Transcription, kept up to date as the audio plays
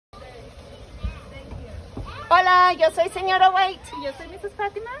Hola, yo soy Señora White. Y yo soy Mrs.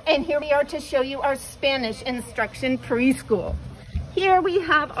 Fatima. And here we are to show you our Spanish instruction preschool. Here we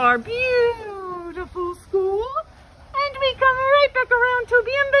have our beautiful school. And we come right back around to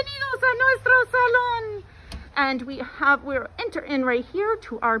bienvenidos a nuestro salón. And we're entering right here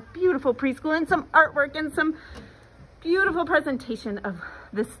to our beautiful preschool and some artwork and some beautiful presentation of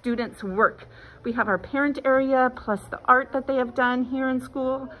the students' work. We have our parent area plus the art that they have done here in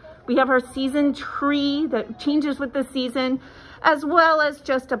school. We have our season tree that changes with the season, as well as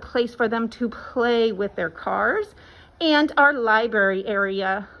just a place for them to play with their cars, and our library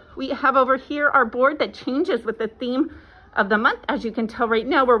area. We have over here our board that changes with the theme of the month. As you can tell right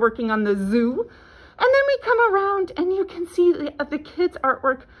now, we're working on the zoo. And then we come around and you can see the kids'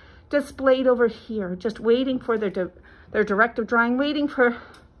 artwork displayed over here, just waiting for their directive drawing, waiting for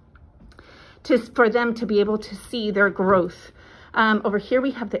them to be able to see their growth. Over here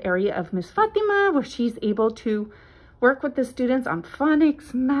we have the area of Miss Fatima, where she's able to work with the students on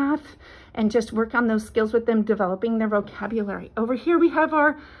phonics, math, and just work on those skills with them, developing their vocabulary. Over here we have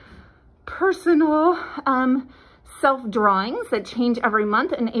our personal self-drawings that change every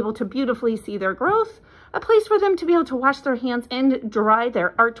month and able to beautifully see their growth, a place for them to be able to wash their hands and dry their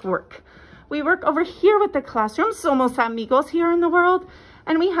artwork. We work over here with the classroom, Somos Amigos here in the world,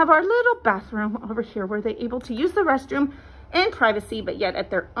 and we have our little bathroom over here where they're able to use the restroom in privacy, but yet at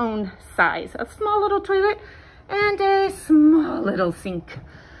their own size. A small little toilet and a small little sink.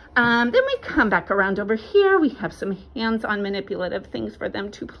 Then we come back around over here. We have some hands-on manipulative things for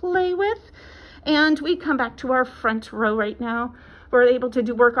them to play with. And we come back to our front row right now. We're able to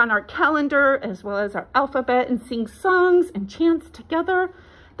do work on our calendar as well as our alphabet and sing songs and chants together.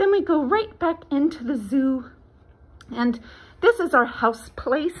 Then we go right back into the zoo. And this is our house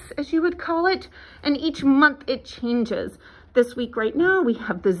place, as you would call it. And each month it changes. This week right now, we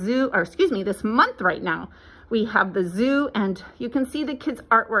have the zoo, or excuse me, this month right now, we have the zoo, and you can see the kids'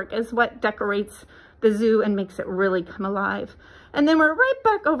 artwork is what decorates the zoo and makes it really come alive. And then we're right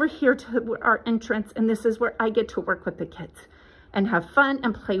back over here to our entrance, and this is where I get to work with the kids and have fun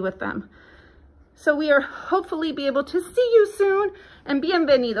and play with them. So we are hopefully be able to see you soon, and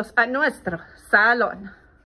bienvenidos a nuestro salón.